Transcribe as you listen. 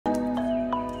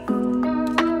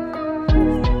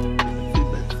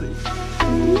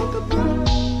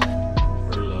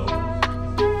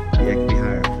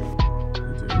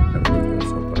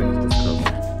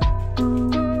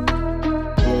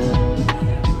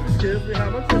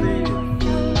much are these?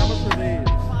 How much are these?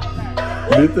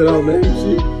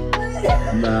 Literalmente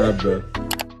nada.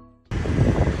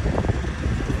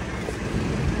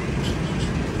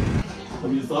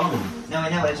 Have you saw them? No, I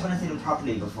know, I just want to see them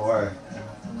properly before.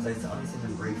 Because I only seen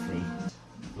them briefly.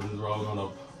 So these are all going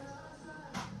up.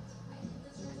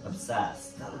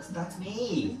 Obsessed. That's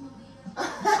me! I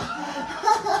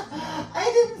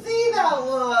didn't see that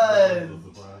one!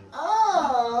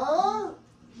 Oh,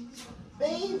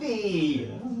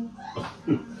 baby!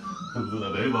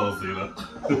 They've all seen it.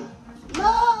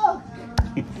 Look!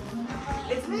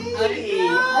 It's me! I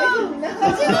didn't know! I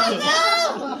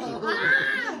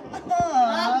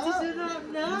did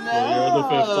not know! Well, you're the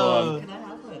fifth one. Can I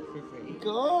have it for free?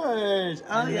 Good!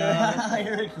 Oh yeah,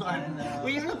 you're recording now. Well,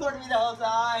 you recorded me the whole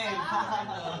time!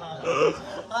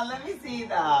 Oh, let me see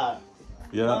that!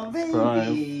 Yeah, Oh, baby!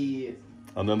 fries.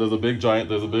 And then there's a big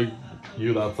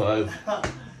you that size.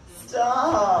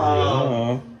 Stop!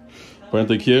 Yeah. Weren't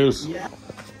they cute? Yeah.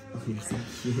 You're so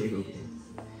cute.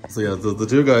 So yeah, the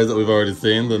two guys that we've already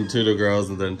seen, then two little girls,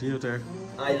 and then Theodore.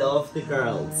 I love the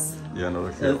girls. Yeah, no,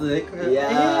 they're cute. Is it?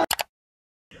 Yeah.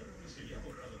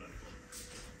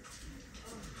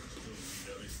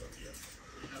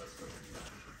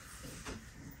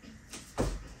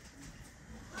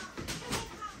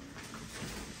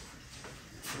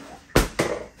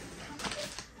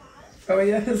 Oh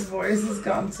yeah, his voice has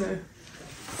gone to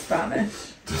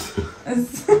Spanish.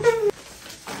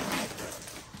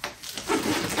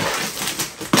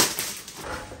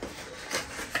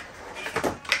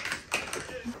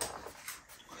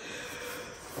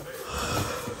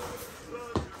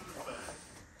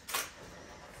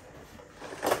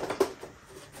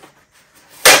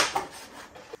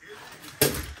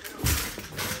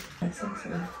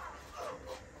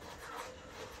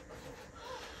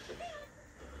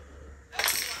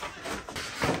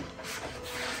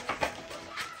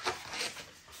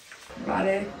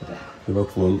 Ready? You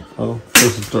look one. Oh,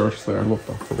 there's a dirt there. Look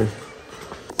that for me.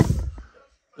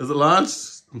 Is it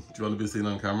launched? Do you want to be seen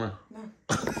on camera? No.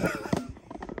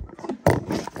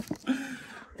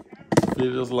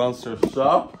 You just launched your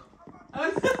shop?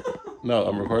 Oh, No,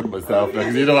 I'm recording myself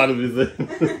because you don't want to be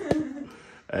seen.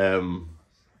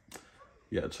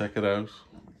 Yeah, check it out.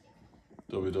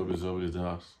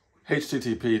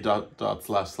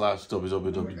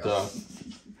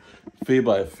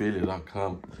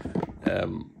 http://www.feebyophelia.com.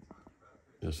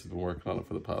 Yeah, she's been working on it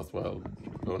for the past while,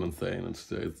 going insane, and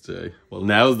today's the day. Well,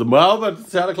 now's the moment. It's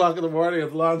 10 o'clock in the morning.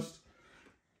 It's launched.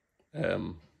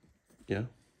 Yeah,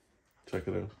 check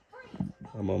it out.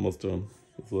 I'm almost done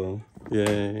as well.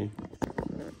 Yay!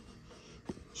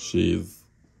 She's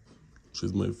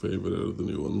my favorite out of the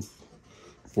new ones,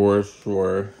 for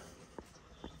sure.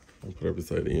 I'll put her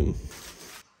beside Ian.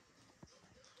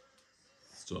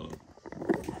 Stop.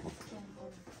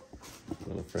 I'm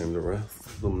gonna frame the rest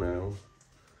of them now.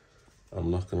 I'm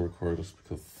not gonna record it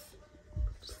because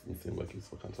it doesn't seem like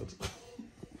useful content.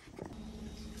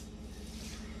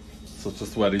 Such a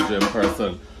sweaty gym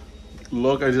person.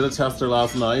 Look, I did a tester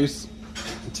last night.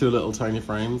 2 little tiny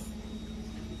frames.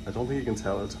 I don't think you can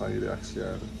tell how tiny they actually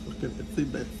are. Look at itsy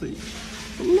bitsy.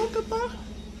 Look at that.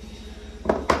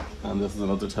 And this is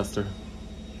another tester.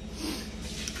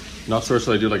 Not sure,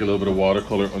 should I do like a little bit of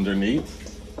watercolor underneath?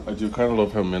 I do kind of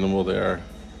love how minimal they are.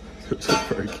 They're just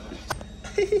very cute.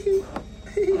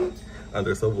 And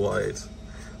they're so wide.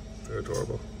 They're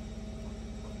adorable.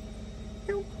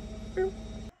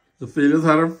 Ophelia's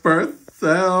had her first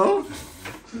sale.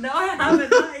 no, I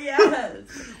haven't. Not yet.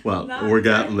 Well, Not we're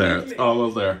getting there. It's technically.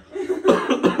 almost there.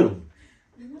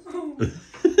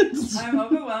 I'm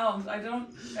overwhelmed.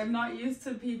 I'm not used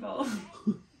to people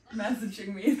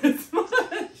messaging me this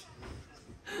much.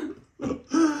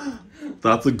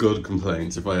 That's a good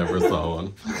complaint if I ever saw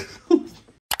one.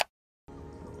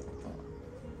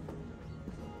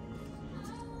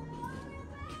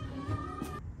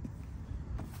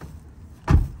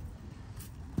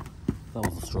 That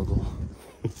was a struggle.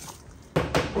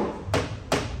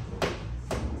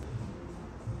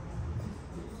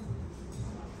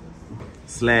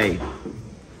 Slay.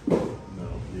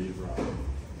 No, he's wrong.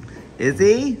 Is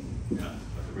he? Yeah, I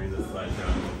have to bring this side down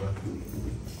a little bit.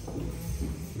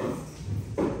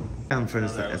 Down for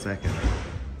a second.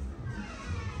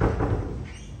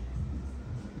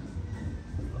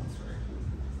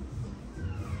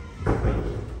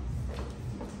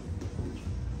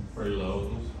 Very low,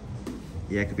 isn't it?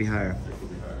 Yeah, it could be higher. It could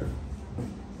be higher.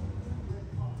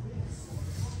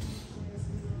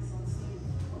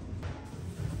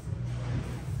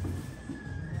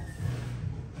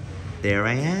 There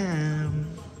I am.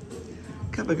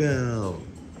 Cover girl.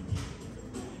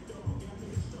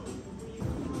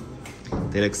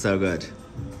 They look so good.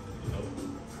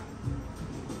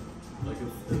 Like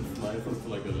it's nice. It's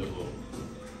like a little,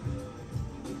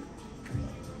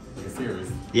 like a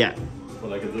series, Yeah. but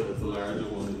like it's a larger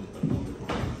one.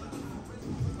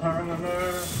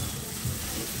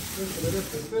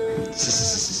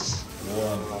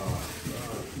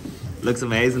 Looks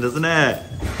amazing, doesn't it?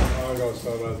 Oh, goes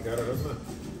so well together, doesn't it?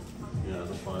 Yeah,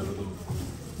 the five of them.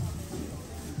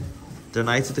 They're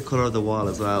nice with the colour of the wall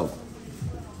as well.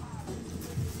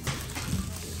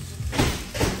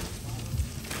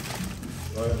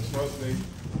 Right, I'm supposed to be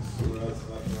somewhere else.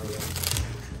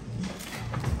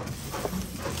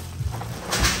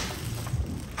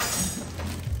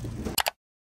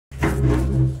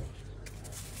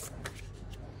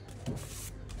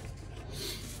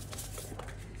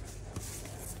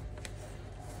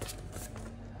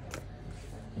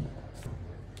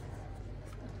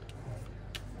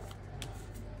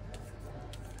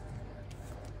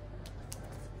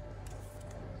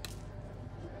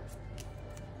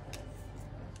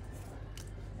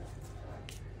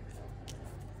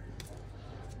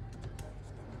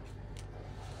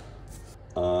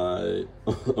 I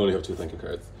only have 2 thank you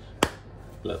cards.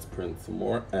 Let's print some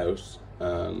more out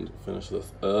and finish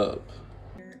this up.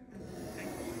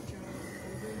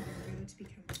 to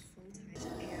become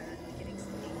full-time and getting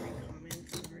some angry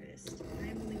comments from artists. I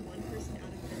am only one person out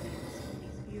of millions, so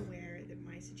please be aware that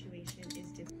my situation is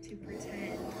to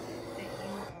pretend that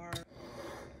you are.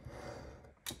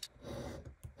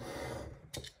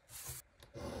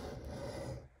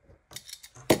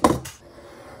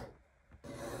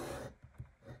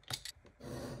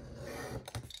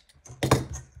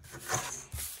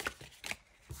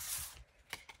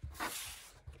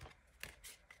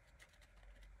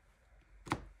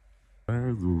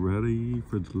 Cars ready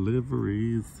for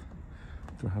deliveries.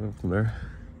 Do I have everything there?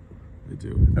 I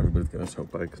do. Everybody's got a tote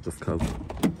bag just cause.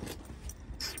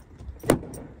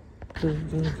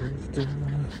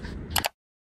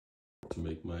 To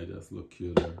make my desk look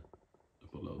cuter, I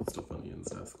put loads of stuff on Ian's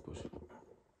desk, but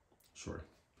sure.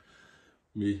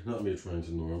 Not me trying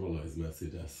to normalize messy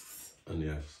desks and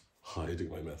yet hiding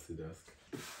my messy desk.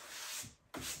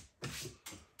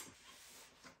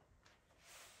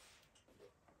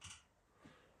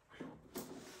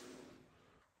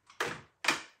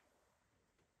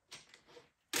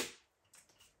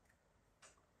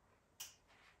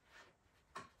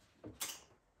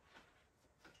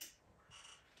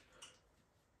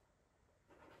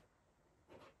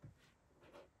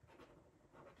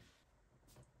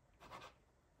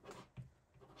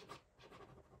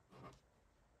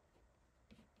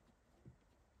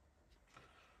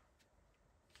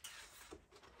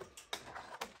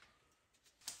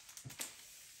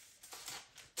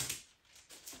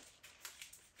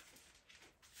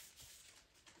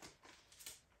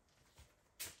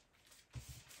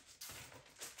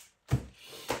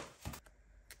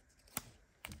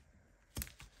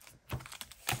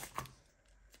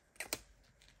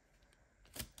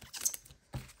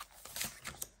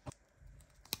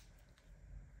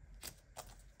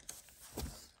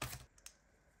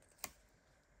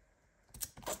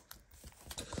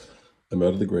 I'm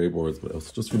out of the grey boards, but I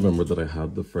also just remembered that I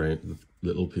had the frame,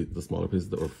 the smaller pieces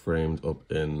that were framed up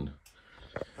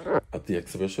at the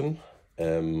exhibition.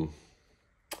 Yeah,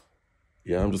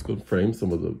 I'm just going to frame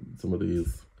some of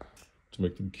these to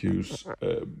make them cute.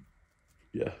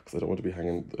 Yeah, because I don't want to be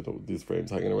these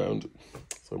frames hanging around,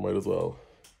 so I might as well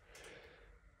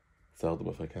sell them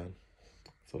if I can.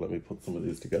 So let me put some of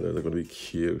these together. They're going to be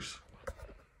cute.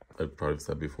 I've probably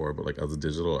said before, but like as a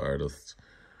digital artist,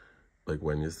 like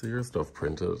when you see your stuff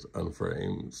printed and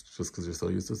framed, just because you're so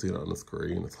used to seeing it on the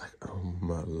screen, it's like, oh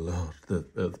my lord, this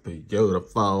is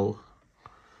beautiful.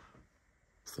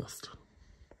 Obsessed.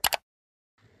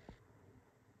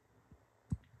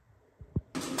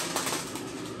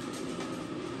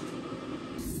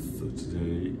 So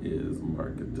today is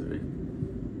market day.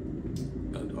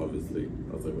 And obviously,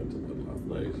 as I went to bed last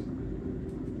night,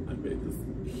 I made this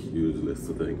huge list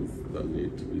of things that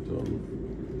need to be done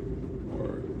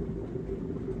or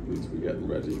need to be getting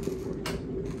ready for.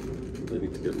 They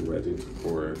need to get ready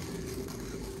for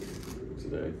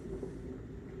today.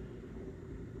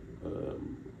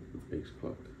 It's 8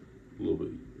 o'clock, a little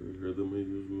bit earlier than my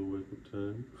usual wake-up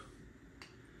time.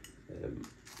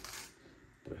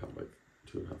 But I have like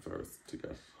 2.5 hours to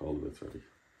get all of this ready.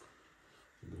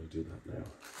 I'm going to do that now.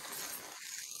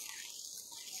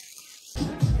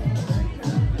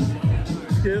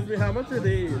 Excuse me, how much are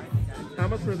these? How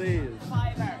much are these?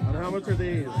 And how much are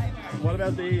these? What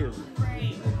about these?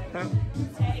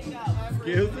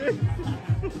 Excuse me?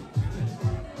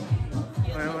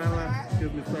 Well,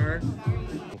 Excuse me, sir.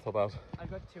 What's about? I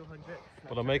got 200.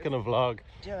 But I'm making a vlog.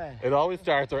 Do it. It always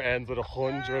starts or ends with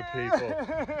 100 people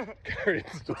carrying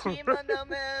stuff. Team on the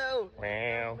move.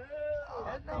 Wow.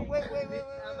 No, wait.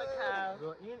 I'm a cow.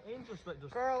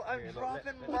 Girl, I'm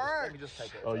dropping merch.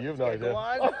 Oh, you have no idea.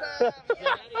 I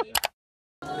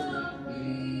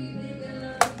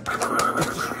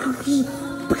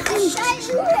shot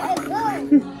you with a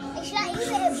gun. I shot you with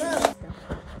a gun.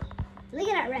 Look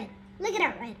at that red. Look at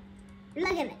that red.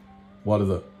 Look at it. What is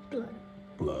it? Blood.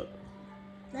 Blood.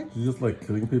 Blood. You just like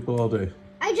killing people all day.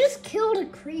 I just killed a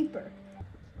creeper.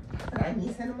 Pra mim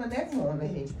isso é numa nevona,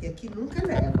 gente, porque aqui nunca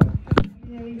neva.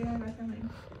 E aí gravar também.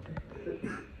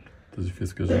 Tá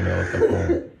difícil que a janela tá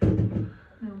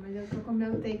com... Não, mas eu tô com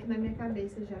meu take na minha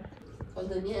cabeça já. Ô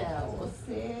Daniel,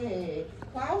 você...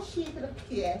 Qual xícara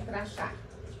que é pra chá?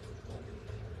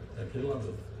 Aquele lá.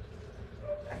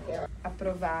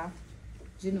 Aprovar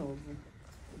de novo.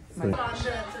 Sim.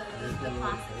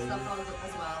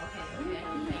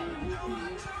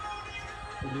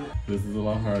 This is a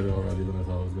lot harder already than I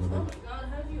thought it was gonna be.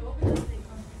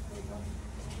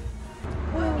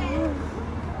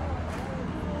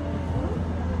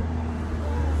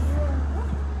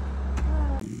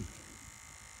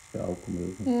 É álcool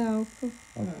mesmo. É álcool.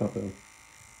 Álcool papel.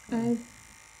 Ai.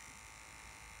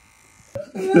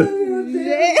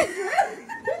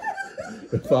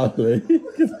 Eu falei que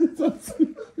não tá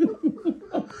assim.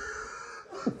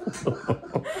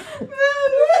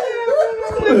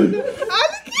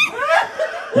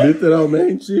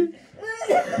 Literalmente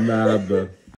nada.